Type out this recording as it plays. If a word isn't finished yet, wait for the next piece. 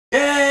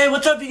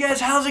What's up, you guys?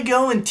 How's it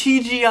going?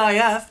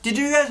 TGIF. Did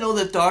you guys know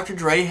that Dr.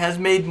 Dre has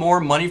made more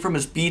money from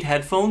his Beat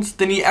headphones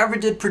than he ever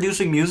did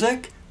producing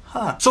music?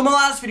 Huh. So my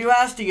last video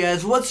asked you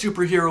guys, what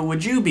superhero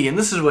would you be? And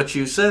this is what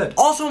you said.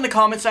 Also in the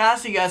comments, I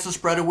asked you guys to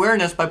spread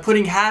awareness by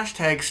putting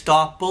hashtag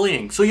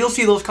 #StopBullying. So you'll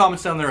see those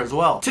comments down there as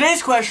well.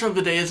 Today's question of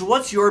the day is,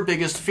 what's your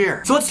biggest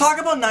fear? So let's talk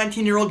about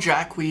 19-year-old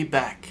Jacqui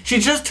Beck. She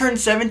just turned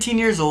 17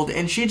 years old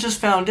and she just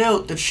found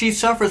out that she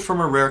suffers from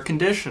a rare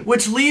condition,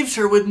 which leaves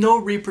her with no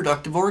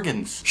reproductive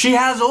organs. She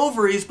has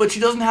ovaries, but she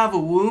doesn't have a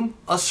womb,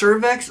 a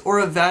cervix, or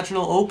a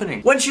vaginal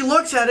opening. When she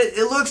looks at it,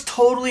 it looks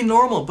totally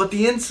normal, but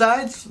the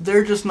insides,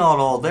 they're just not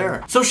all there.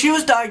 So she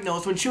was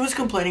diagnosed when she was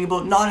complaining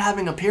about not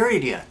having a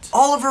period yet.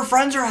 All of her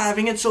friends are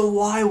having it, so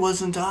why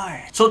wasn't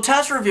I? So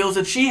test reveals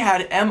that she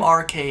had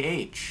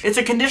MRKH. It's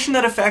a condition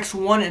that affects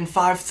 1 in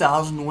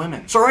 5,000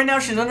 women. So right now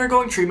she's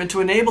undergoing treatment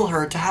to enable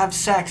her to have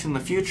sex in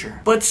the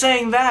future. But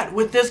saying that,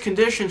 with this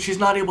condition, she's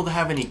not able to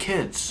have any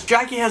kids.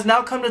 Jacqui has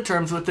now come to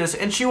terms with this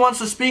and she wants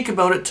to speak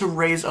about it to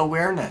raise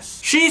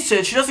awareness. She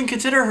said she doesn't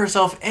consider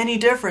herself any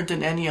different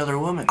than any other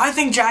woman. I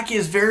think Jacqui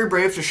is very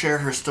brave to share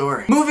her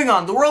story. Moving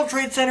on, the World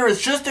Trade Center has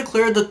just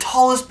declared the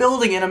tallest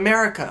building in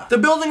America. The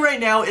building right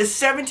now is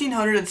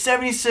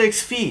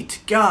 1,776 feet.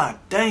 God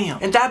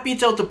damn. And that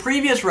beats out the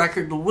previous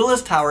record, the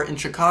Willis Tower in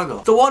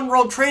Chicago. The One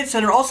World Trade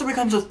Center also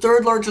becomes the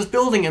 3rd largest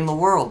building in the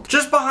world,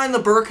 just behind the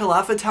Burj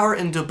Khalifa Tower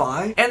in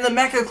Dubai and the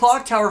Mecca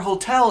Clock Tower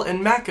Hotel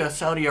in Mecca,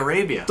 Saudi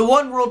Arabia. The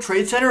One World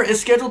Trade Center is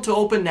scheduled to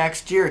open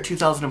next year,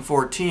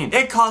 2014.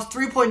 It cost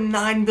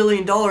 $3.9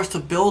 billion to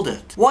build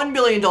it. $1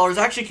 billion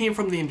actually came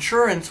from the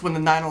insurance when the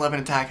 9/11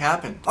 attack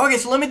happened. Okay,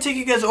 so let me take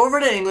you guys over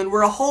to England,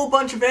 where a whole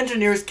bunch of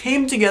engineers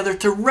came together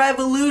to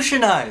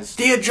revolutionize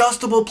the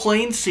adjustable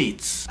plane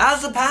seats.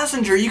 As a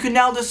passenger, you can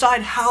now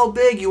decide how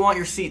big you want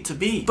your seat to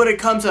be. But it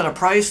comes at a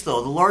price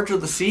though. The larger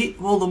the seat,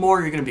 well, the more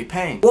you're going to be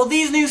paying. Well,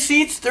 these new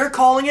seats, they're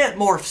calling it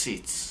morph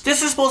seats.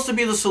 This is supposed to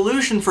be the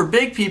solution for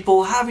big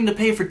people having to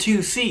pay for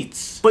 2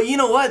 seats. But you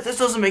know what? This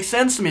doesn't make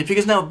sense to me,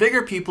 because now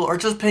bigger people are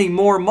just paying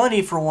more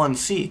money for 1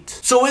 seat.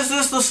 So is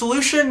this the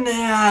solution?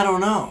 I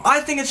don't know.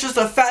 I think it's just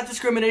a fat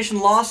discrimination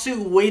lawsuit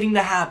waiting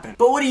to happen.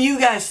 But what do you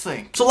guys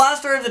think? So last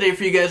story of the day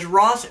for you guys,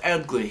 Ross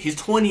Edgley. He's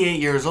 28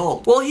 years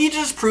old. Well, he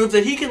just proved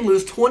that he can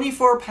lose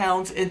 24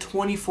 pounds in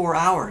 24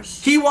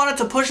 hours. He wanted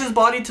to push his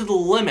body to the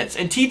limits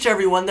and teach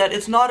everyone that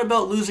it's not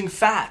about losing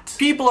fat.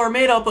 People are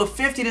made up of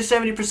 50 to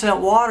 70%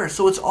 water,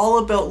 so it's all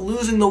about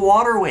losing the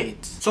water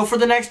weight. So for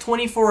the next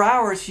 24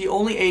 hours, he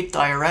only ate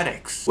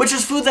diuretics, which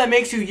is food that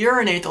makes you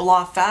urinate a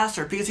lot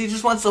faster because he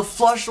just wants to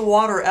flush the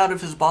water out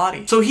of his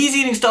body. So he's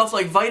eating stuff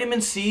like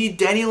vitamin C,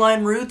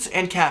 dandelion roots,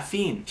 and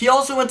caffeine. He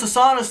also went to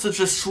saunas to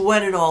just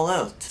sweat it all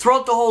out.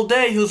 Throughout the whole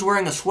day, he was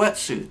wearing a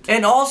sweatsuit.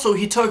 And also,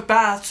 he took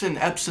baths in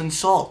Epsom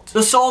salt.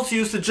 The salt's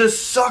used to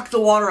just suck the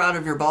water out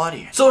of your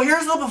body. So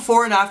here's the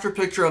before and after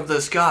picture of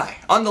this guy.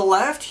 On the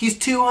left, he's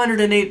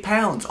 208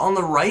 pounds. On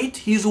the right,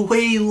 he's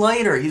way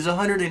lighter. He's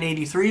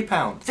 183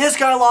 pounds. This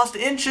guy lost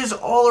inches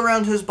all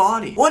around his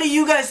body. What do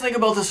you guys think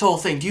about this whole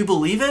thing? Do you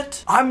believe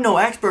it? I'm no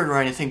expert or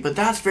anything, but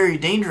that's very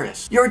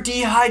dangerous. You're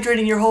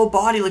dehydrating your whole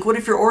body. Like, what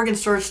if your organ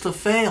starts to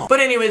fail? But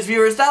anyways,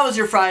 viewers, that was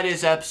your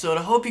Friday's episode.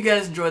 I hope you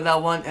guys enjoyed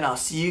that one, and I'll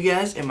see you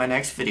guys in my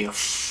next video.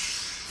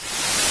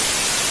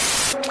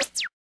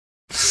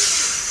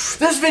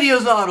 This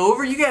video's not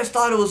over. You guys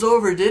thought it was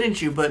over,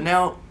 didn't you? But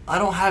now I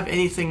don't have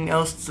anything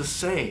else to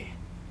say.